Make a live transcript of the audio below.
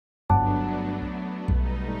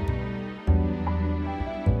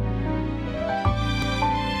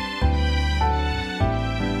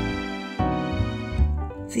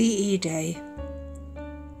D-Day.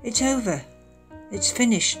 It's over. It's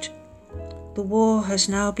finished. The war has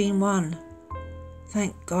now been won.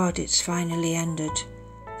 Thank God it's finally ended.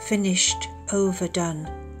 Finished, overdone.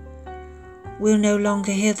 We'll no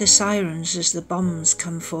longer hear the sirens as the bombs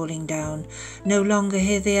come falling down, no longer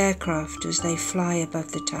hear the aircraft as they fly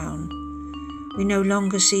above the town. We no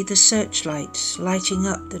longer see the searchlights lighting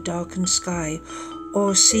up the darkened sky,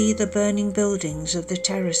 or see the burning buildings of the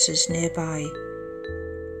terraces nearby.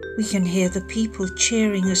 We can hear the people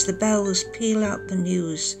cheering as the bells peal out the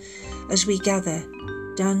news, as we gather,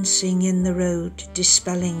 dancing in the road,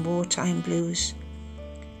 dispelling wartime blues.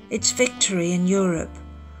 It's victory in Europe.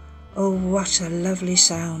 Oh, what a lovely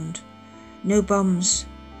sound. No bombs,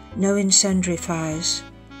 no incendiary fires,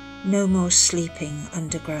 no more sleeping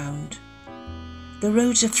underground. The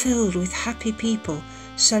roads are filled with happy people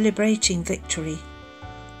celebrating victory.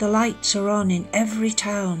 The lights are on in every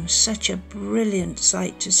town, such a brilliant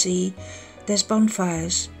sight to see. There's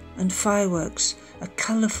bonfires and fireworks, a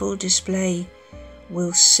colourful display.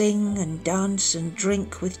 We'll sing and dance and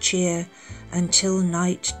drink with cheer until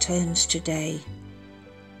night turns to day.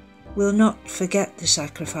 We'll not forget the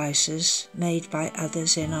sacrifices made by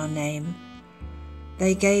others in our name.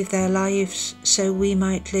 They gave their lives so we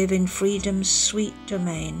might live in freedom's sweet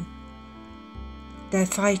domain. Their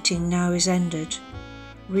fighting now is ended.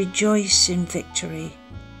 Rejoice in victory.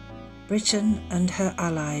 Britain and her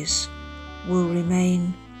allies will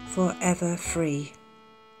remain forever free.